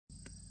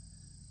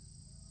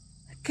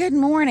Good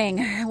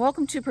morning.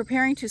 Welcome to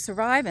Preparing to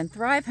Survive and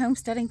Thrive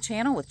Homesteading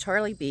channel with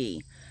Charlie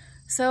B.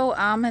 So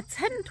it's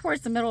heading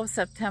towards the middle of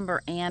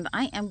September and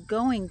I am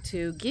going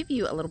to give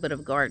you a little bit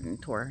of a garden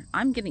tour.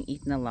 I'm getting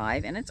eaten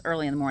alive and it's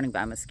early in the morning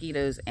by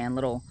mosquitoes and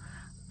little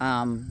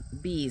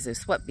bees, those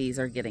sweat bees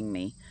are getting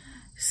me.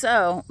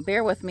 So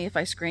bear with me if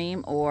I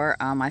scream or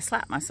I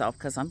slap myself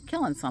because I'm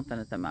killing something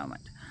at the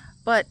moment.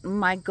 But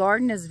my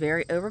garden is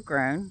very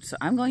overgrown, so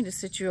I'm going to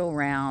sit you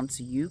around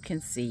so you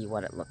can see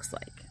what it looks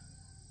like.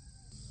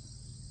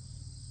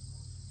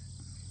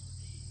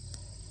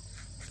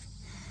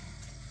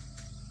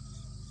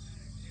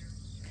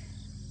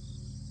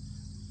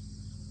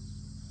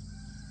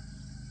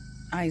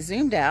 I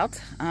zoomed out.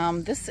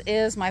 This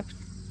is my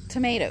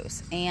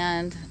tomatoes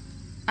and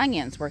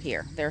onions were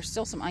here. There's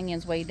still some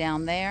onions way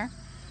down there.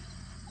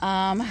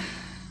 I'm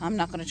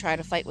not going to try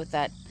to fight with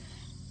that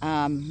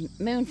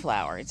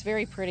moonflower. It's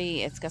very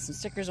pretty. It's got some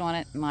stickers on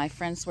it. My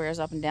friend swears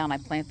up and down I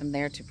plant them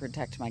there to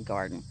protect my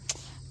garden.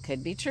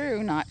 Could be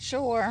true, not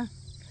sure.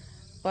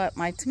 But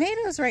my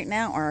tomatoes right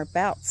now are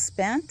about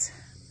spent.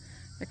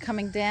 They're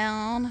coming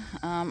down.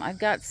 I've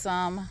got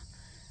some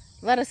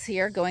lettuce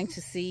here going to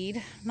seed.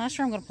 I'm not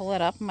sure I'm going to pull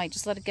it up. I might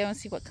just let it go and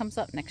see what comes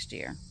up next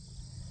year.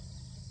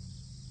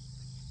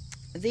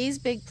 These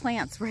big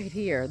plants right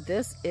here,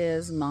 this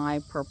is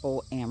my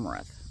purple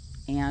amaranth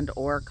and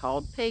or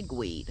called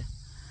pigweed.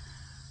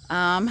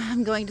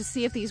 I'm going to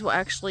see if these will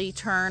actually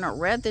turn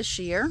red this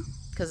year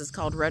because it's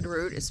called red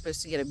root. It's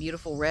supposed to get a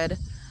beautiful red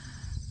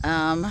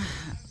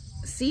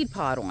seed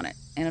pod on it.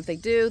 And if they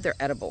do, they're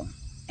edible.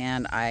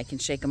 And I can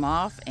shake them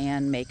off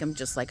and make them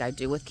just like I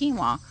do with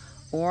quinoa.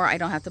 Or I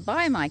don't have to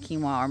buy my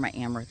quinoa or my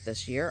amaranth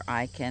this year.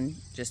 I can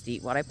just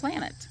eat what I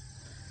planted.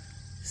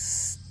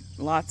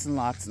 Lots and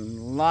lots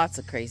and lots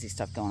of crazy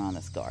stuff going on in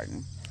this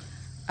garden.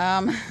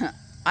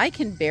 I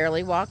can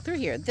barely walk through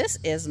here. This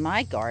is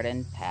my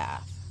garden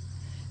path.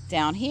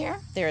 Down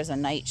here, there is a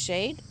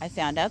nightshade. I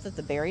found out that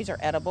the berries are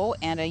edible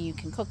and you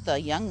can cook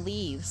the young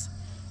leaves.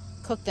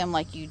 Cook them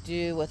like you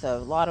do with a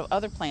lot of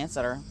other plants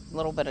that are a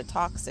little bit of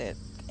toxic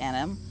in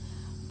them.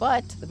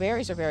 But the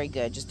berries are very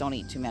good. Just don't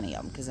eat too many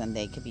of them because then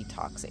they could be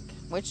toxic,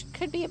 which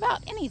could be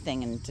about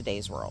anything in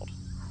today's world.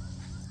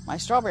 My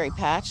strawberry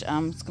patch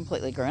is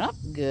completely grown up.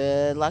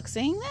 Good luck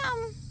seeing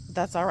them.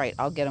 That's all right.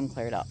 I'll get them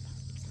cleared up.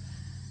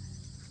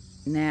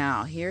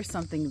 Now, here's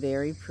something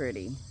very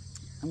pretty.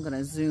 I'm going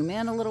to zoom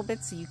in a little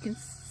bit so you can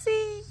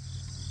see.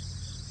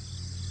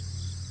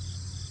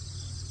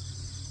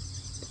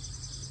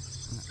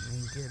 Let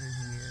me get in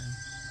here.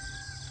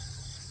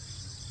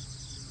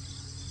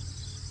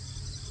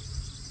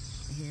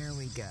 Here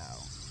we go.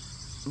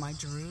 My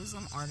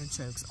Jerusalem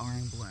artichokes are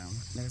in bloom.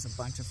 There's a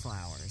bunch of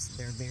flowers.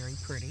 They're very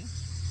pretty.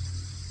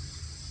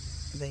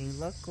 They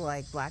look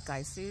like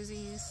black-eyed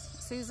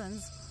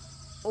Susans,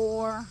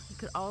 or you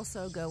could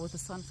also go with the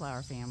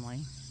sunflower family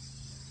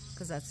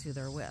because that's who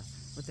they're with.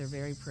 But they're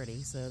very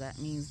pretty, so that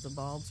means the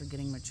bulbs are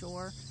getting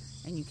mature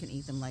and you can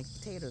eat them like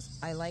potatoes.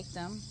 I like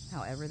them,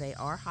 however, they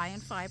are high in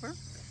fiber,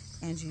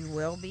 and you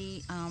will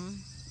be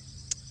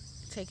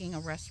taking a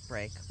rest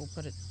break. We'll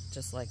put it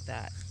just like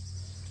that.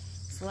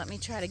 So let me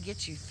try to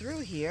get you through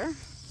here.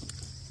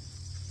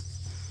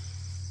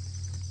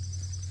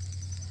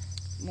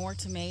 More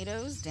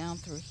tomatoes down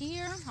through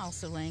here,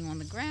 also laying on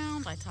the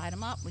ground. I tied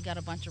them up. We got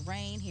a bunch of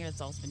rain here. That's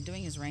all it's been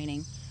doing is raining.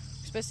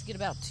 We're supposed to get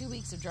about 2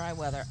 weeks of dry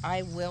weather.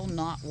 I will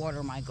not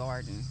water my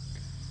garden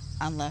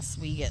unless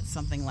we get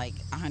something like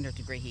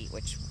 100-degree heat,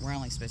 which we're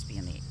only supposed to be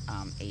in the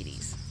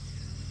 80s.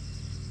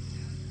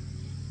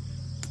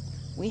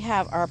 We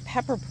have our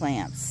pepper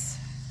plants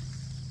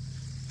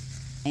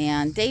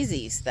and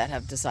daisies that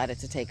have decided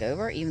to take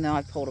over, even though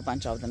I've pulled a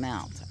bunch of them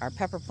out. Our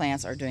pepper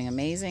plants are doing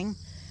amazing.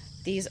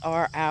 These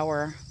are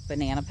our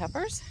banana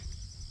peppers.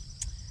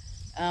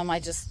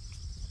 I just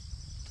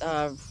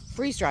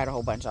freeze dried a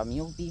whole bunch of them.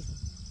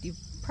 You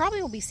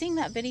probably will be seeing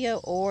that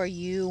video, or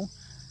you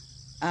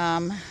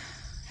have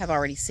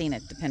already seen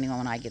it, depending on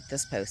when I get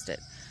this posted.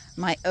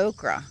 My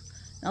okra.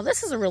 Now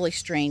this is a really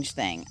strange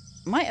thing.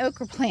 My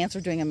okra plants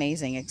are doing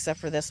amazing,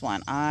 except for this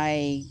one.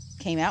 I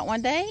came out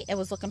one day, it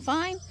was looking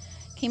fine.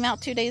 Came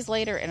out 2 days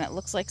later, and it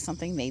looks like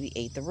something maybe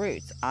ate the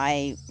roots.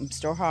 I am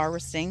still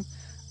harvesting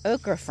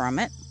okra from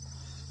it.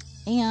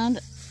 And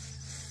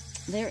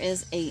there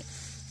is a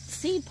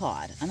seed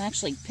pod. I'm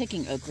actually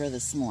picking okra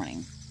this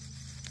morning.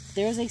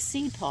 There's a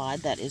seed pod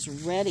that is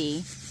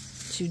ready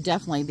to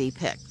definitely be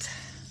picked.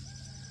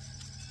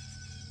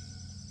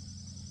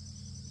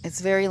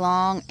 It's very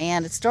long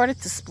and it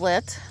started to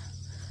split,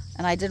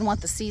 and I didn't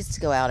want the seeds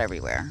to go out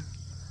everywhere.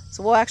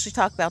 So we'll actually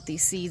talk about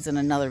these seeds in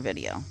another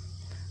video.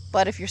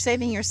 But if you're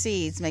saving your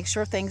seeds, make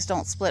sure things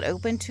don't split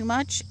open too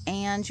much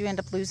and you end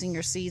up losing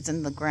your seeds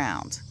in the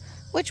ground.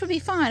 Which would be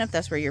fine if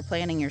that's where you're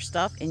planting your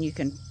stuff and you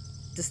can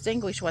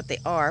distinguish what they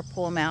are,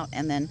 pull them out,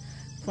 and then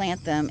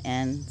plant them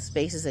in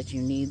spaces that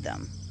you need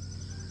them.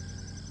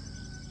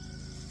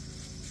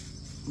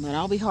 But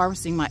I'll be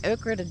harvesting my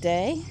okra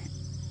today,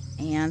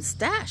 and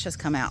Stash has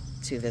come out.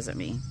 2 to visit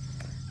me.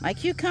 My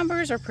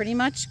cucumbers are pretty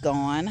much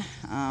gone.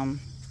 I have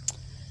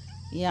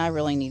 2 cucumbers. They're very pretty. They look like black-eyed Susans. I like them, however, they are high in fiber. My Jerusalem artichokes are in bloom. There's a bunch of flowers. They're very pretty. My Yeah, I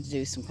really need to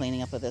do some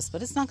cleaning up of this,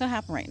 but it's not going to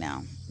happen right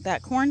now.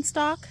 That corn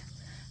stalk,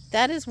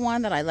 that is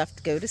one that I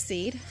left go to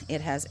seed. It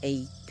has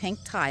a pink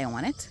tie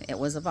on it. It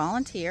was a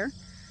volunteer,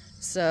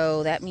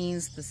 so that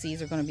means the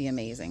seeds are going to be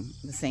amazing.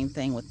 The same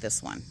thing with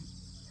this one.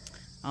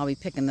 I'll be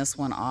picking this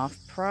one off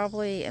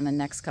probably in the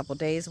next couple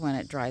days when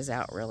it dries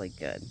out really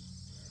good.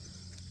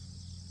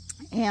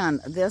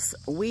 And this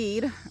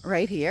weed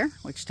right here,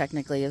 which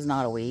technically is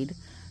not a weed,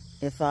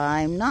 if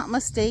I'm not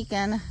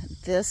mistaken,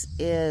 this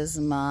is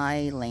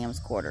my lamb's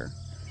quarter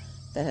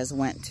that has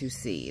went to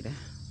seed.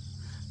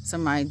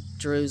 Some of my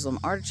Jerusalem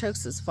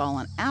artichokes has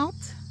fallen out,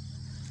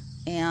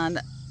 and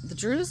the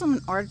Jerusalem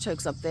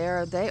artichokes up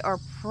there, they are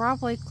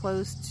probably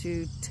close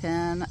to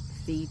 10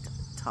 feet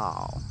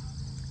tall,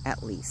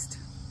 at least.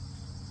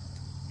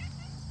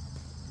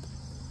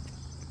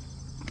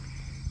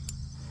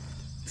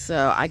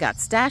 So I got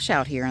Stash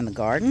out here in the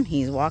garden.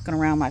 He's walking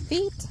around my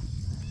feet.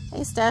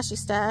 Hey, Stashy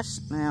Stash.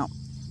 Now,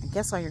 I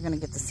guess all you're going to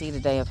get to see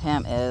today of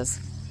him is...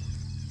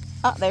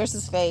 Oh, there's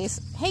his face.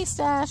 Hey,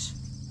 Stash.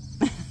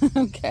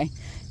 Okay.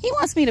 He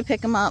wants me to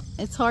pick him up.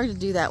 It's hard to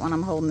do that when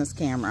I'm holding this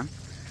camera.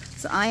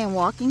 So I am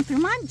walking through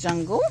my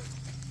jungle.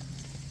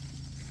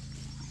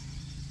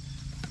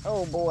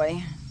 Oh,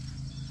 boy.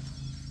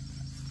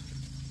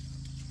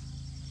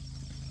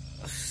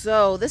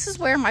 So this is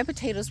where my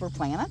potatoes were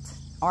planted.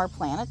 Are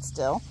planted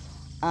still.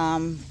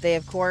 They,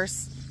 of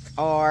course,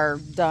 are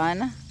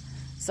done.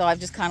 So I've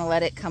just kind of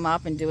let it come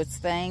up and do its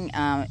thing.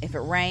 If it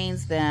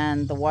rains,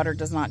 then the water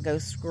does not go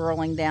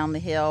scrolling down the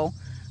hill.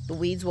 The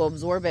weeds will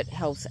absorb it,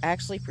 helps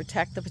actually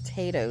protect the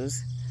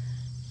potatoes.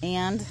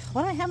 And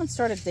what I haven't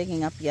started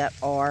digging up yet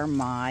are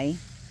my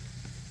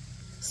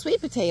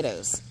sweet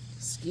potatoes.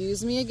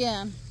 Excuse me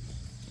again.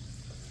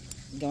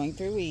 Going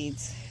through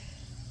weeds.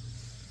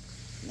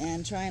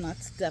 And trying not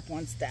to step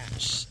on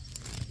Stash.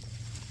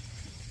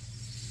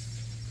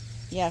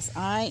 Yes,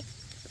 I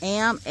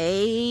am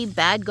a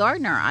bad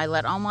gardener. I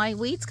let all my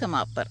weeds come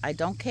up, but I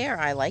don't care.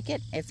 I like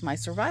it. It's my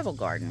survival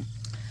garden.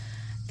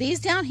 These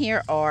down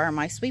here are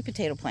my sweet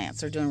potato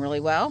plants. They're doing really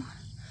well.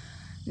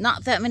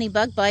 Not that many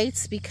bug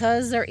bites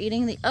because they're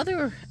eating the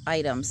other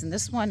items, and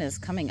this one is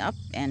coming up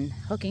and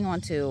hooking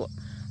onto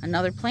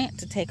another plant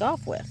to take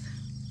off with.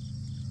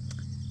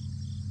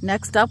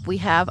 Next up, we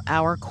have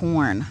our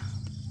corn.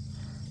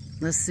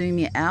 Let's zoom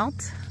you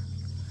out.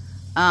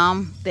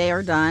 They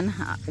are done.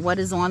 What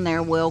is on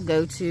there will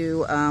go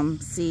to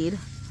seed.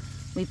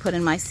 We put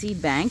in my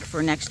seed bank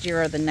for next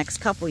year or the next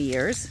couple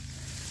years.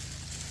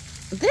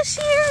 This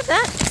year,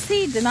 that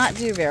seed did not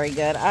do very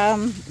good.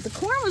 The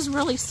corn was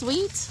really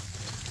sweet,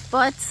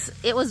 but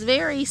it was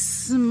very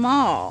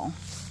small.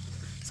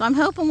 So I'm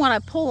hoping what I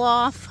pull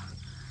off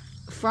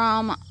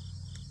from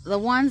the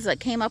ones that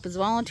came up as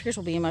volunteers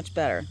will be much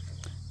better.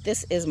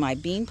 This is my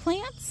bean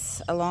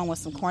plants, along with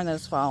some corn that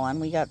has fallen.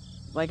 We got,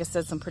 like I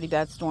said, some pretty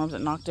bad storms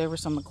that knocked over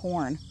some of the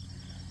corn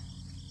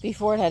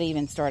before it had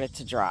even started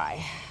to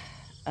dry.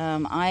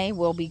 I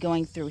will be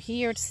going through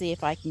here to see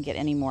if I can get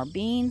any more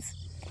beans.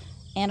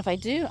 And if I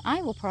do,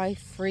 I will probably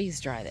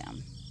freeze dry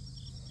them.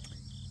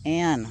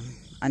 And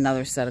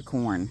another set of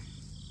corn.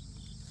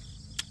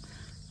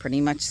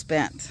 Pretty much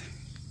spent.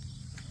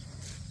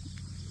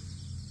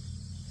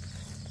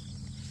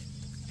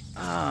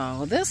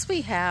 Oh, this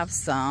we have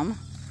some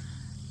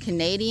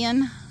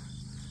Canadian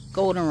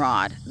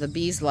goldenrod. The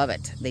bees love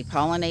it. They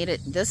pollinate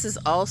it. This is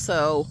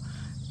also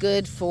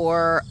good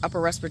for upper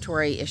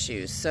respiratory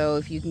issues. So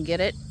if you can get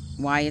it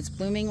while it's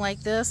blooming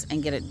like this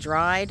and get it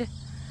dried,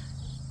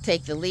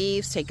 take the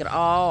leaves, take it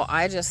all.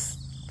 I just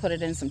put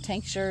it in some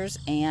tinctures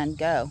and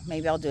go.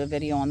 Maybe I'll do a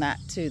video on that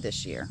too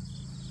this year.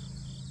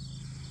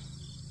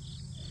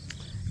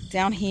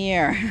 Down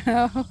here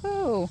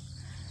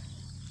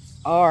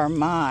are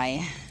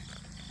my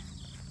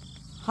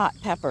hot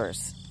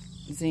peppers.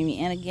 Zoom me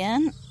in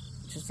again,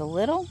 just a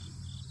little.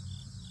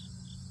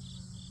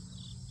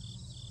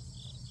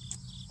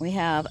 We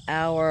have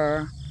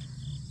our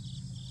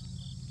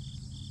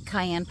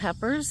cayenne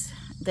peppers.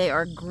 They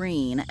are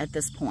green at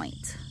this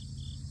point.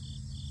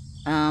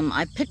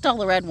 I picked all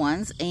the red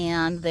ones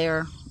and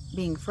they're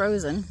being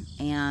frozen.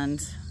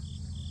 And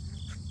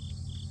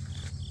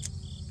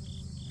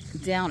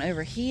down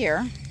over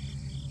here,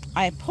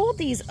 I pulled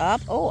these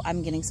up. Oh,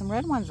 I'm getting some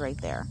red ones right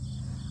there.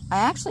 I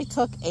actually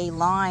took a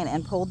line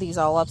and pulled these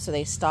all up so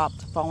they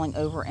stopped falling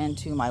over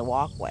into my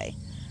walkway.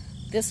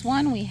 This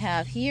one we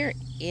have here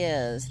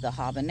is the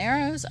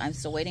habaneros. I'm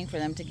still waiting for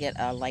them to get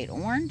a light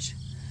orange.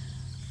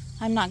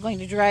 I'm not going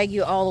to drag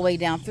you all the way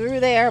down through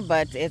there,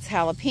 but it's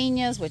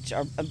jalapenos, which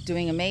are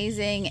doing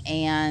amazing,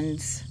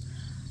 and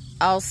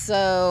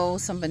also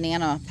some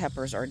banana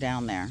peppers are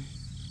down there.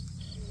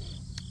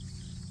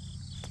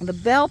 The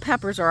bell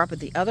peppers are up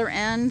at the other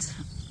end.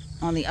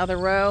 On the other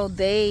row,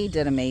 they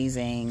did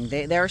amazing.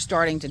 They're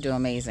starting to do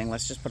amazing.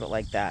 Let's just put it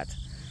like that.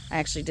 I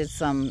actually did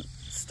some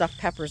stuffed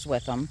peppers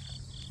with them.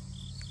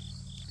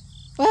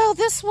 Well,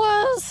 this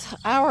was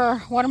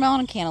our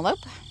watermelon and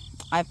cantaloupe.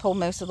 I pulled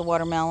most of the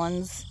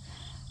watermelons.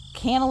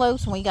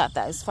 Cantaloupes, when we got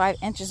those 5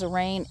 inches of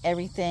rain,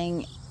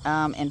 everything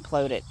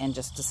implode it and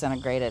just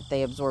disintegrate it.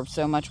 They absorb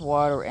so much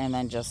water and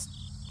then just,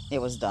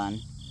 it was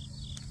done.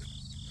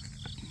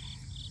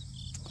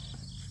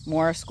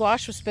 More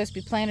squash was supposed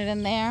to be planted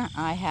in there.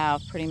 I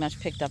have pretty much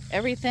picked up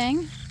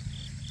everything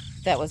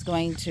that was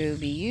going to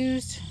be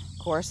used.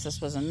 Of course, this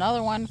was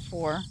another one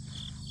for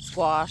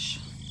squash.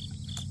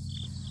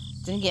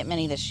 Didn't get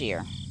many this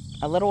year.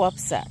 A little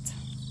upset.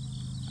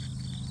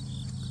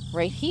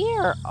 Right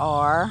here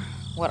are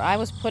what I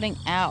was putting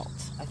out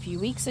a few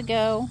weeks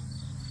ago,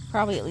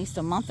 probably at least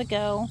a month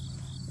ago,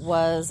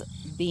 was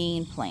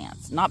bean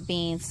plants. Not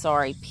beans,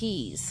 sorry,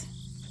 peas.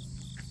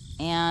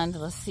 And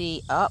let's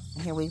see,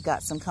 here we've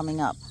got some coming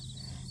up.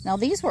 Now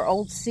these were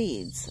old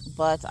seeds,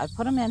 but I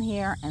put them in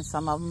here and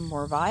some of them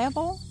were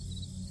viable.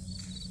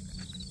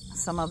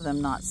 Some of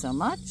them not so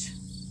much.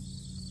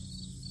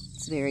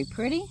 It's very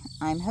pretty.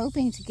 I'm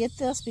hoping to get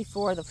this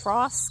before the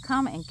frosts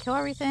come and kill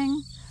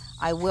everything.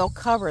 I will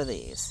cover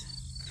these.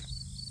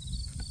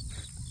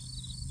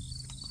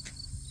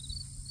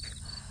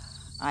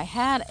 I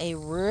had a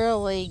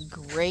really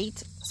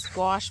great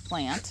squash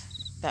plant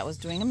that was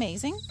doing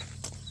amazing.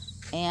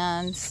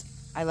 And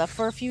I left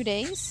for a few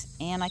days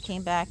and I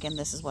came back and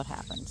this is what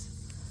happened.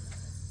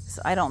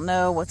 So I don't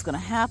know what's going to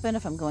happen,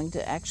 if I'm going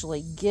to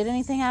actually get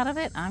anything out of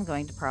it. I'm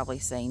going to probably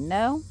say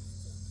no.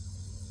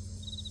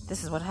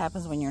 This is what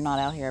happens when you're not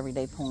out here every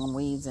day pulling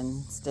weeds,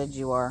 and instead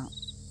you are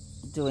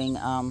doing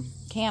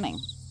canning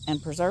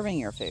and preserving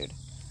your food.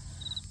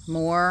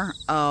 More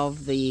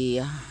of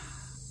the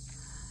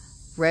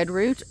red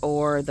root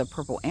or the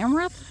purple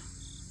amaranth.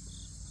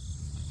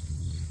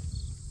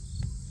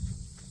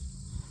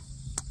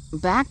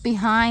 Back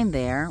behind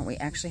there, we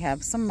actually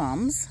have some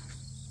mums.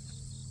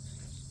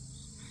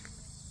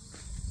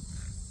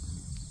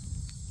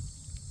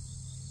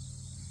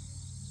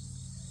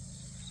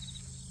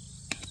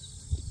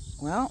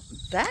 Well,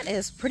 that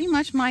is pretty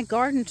much my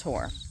garden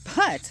tour,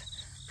 but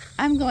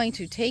I'm going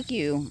to take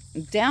you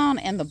down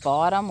in the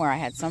bottom where I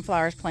had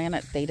sunflowers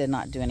planted. They did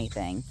not do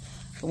anything.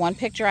 The one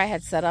picture I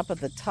had set up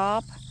at the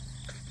top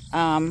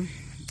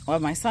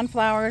of my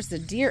sunflowers, the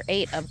deer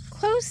ate up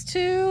close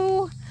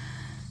to,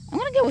 I'm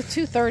going to go with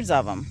 2/3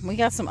 of them. We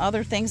got some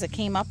other things that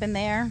came up in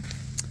there.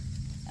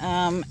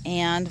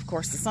 And of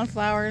course the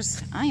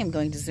sunflowers. I am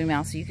going to zoom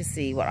out so you can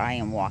see what I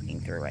am walking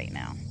through right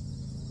now.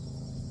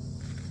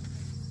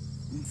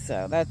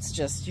 So that's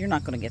just, you're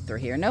not going to get through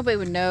here. Nobody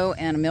would know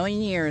in a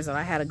million years that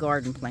I had a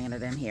garden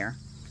planted in here.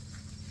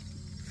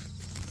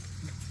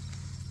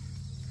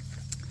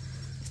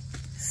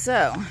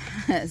 So,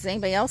 does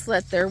anybody else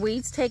let their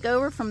weeds take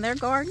over from their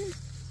garden?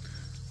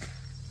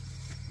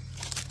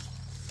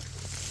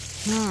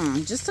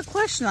 Just a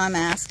question I'm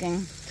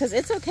asking, because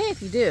it's okay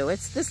if you do.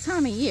 It's this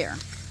time of year,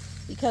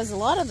 because a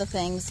lot of the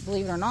things,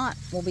 believe it or not,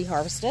 will be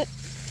harvested,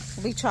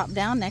 will be chopped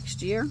down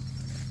next year,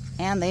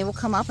 and they will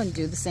come up and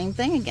do the same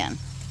thing again.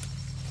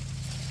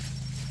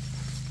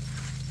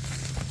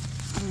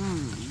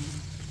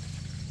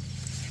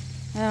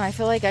 And I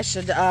feel like I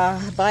should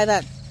buy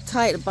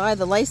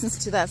the license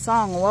to that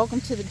song,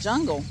 "Welcome to the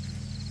Jungle,"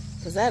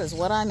 because that is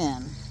what I'm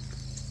in.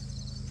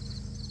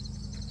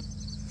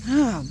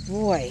 Oh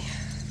boy.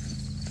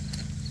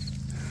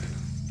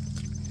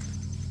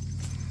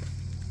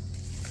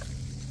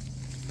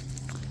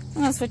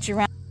 I'm gonna switch you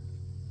around.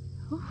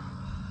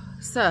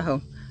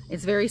 So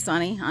it's very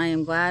sunny. I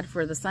am glad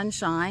for the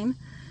sunshine,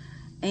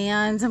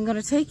 and I'm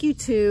going to take you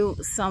to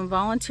some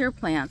volunteer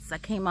plants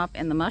that came up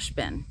in the mush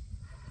bin.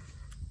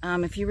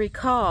 If you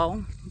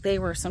recall, they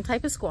were some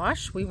type of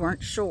squash. We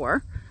weren't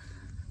sure.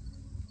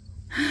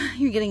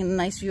 You're getting a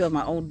nice view of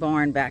my old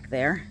barn back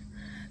there.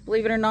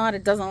 Believe it or not,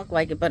 it doesn't look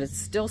like it, but it's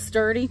still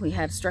sturdy. We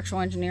had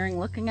structural engineering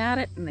looking at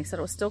it, and they said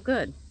it was still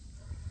good.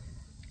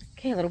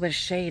 Okay, a little bit of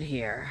shade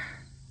here.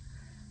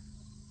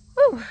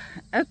 Whew.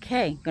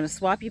 Okay, I'm going to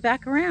swap you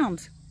back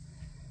around.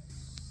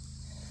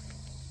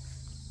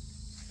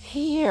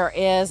 Here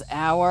is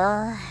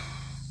our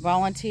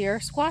volunteer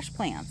squash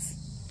plants.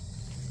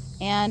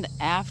 And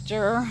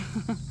after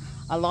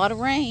a lot of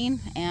rain,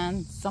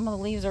 and some of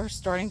the leaves are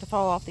starting to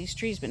fall off these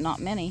trees, but not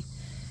many,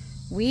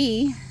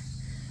 we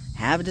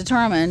have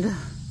determined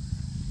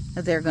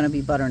that they're going to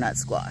be butternut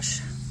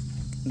squash.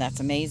 That's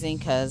amazing,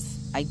 because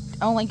I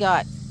only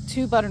got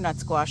 2 butternut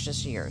squash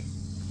this year.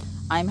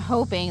 I'm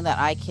hoping that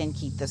I can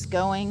keep this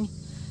going,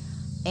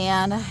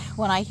 and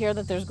when I hear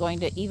that there's going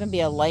to even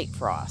be a light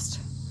frost,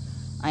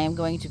 I am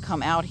going to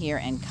come out here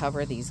and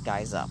cover these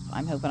guys up.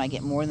 I'm hoping I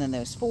get more than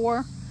those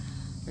 4.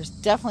 There's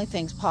definitely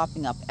things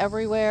popping up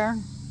everywhere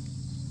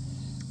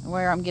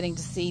where I'm getting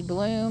to see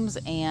blooms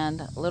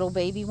and little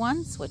baby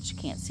ones, which you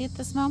can't see at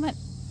this moment.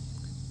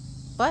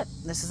 But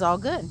this is all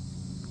good.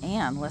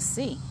 And let's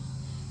see.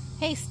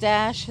 Hey,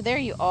 Stash, there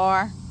you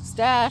are.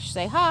 Stash,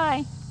 say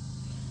hi.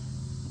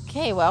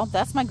 Okay, well,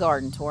 that's my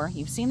garden tour.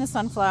 You've seen the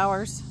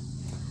sunflowers.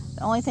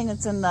 The only thing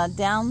that's in the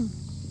down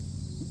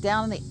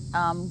in the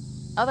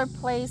other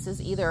place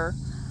is either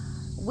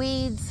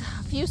weeds.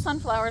 A few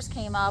sunflowers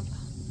came up,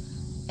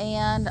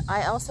 and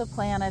I also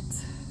planted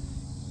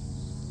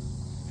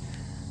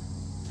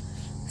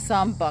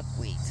some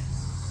buckwheat.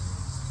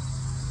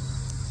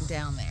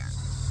 down there.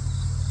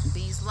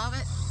 Bees love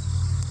it,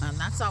 and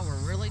that's all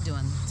we're really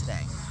doing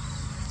today.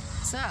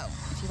 So,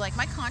 if you like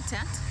my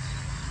content,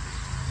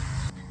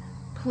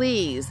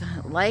 please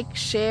like,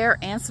 share,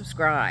 and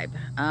subscribe.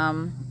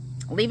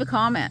 Leave a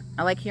comment.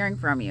 I like hearing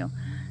from you.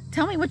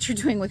 Tell me what you're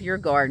doing with your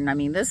garden. I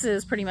mean, this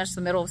is pretty much the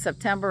middle of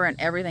September, and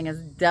everything is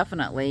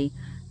definitely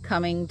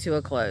coming to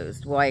a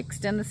close. Will I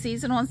extend the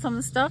season on some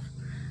of the stuff?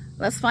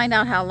 Let's find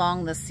out how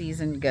long this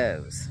season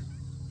goes.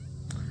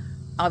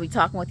 I'll be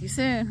talking with you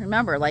soon.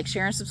 Remember, like,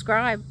 share, and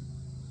subscribe.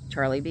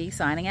 Charlie B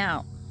signing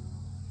out.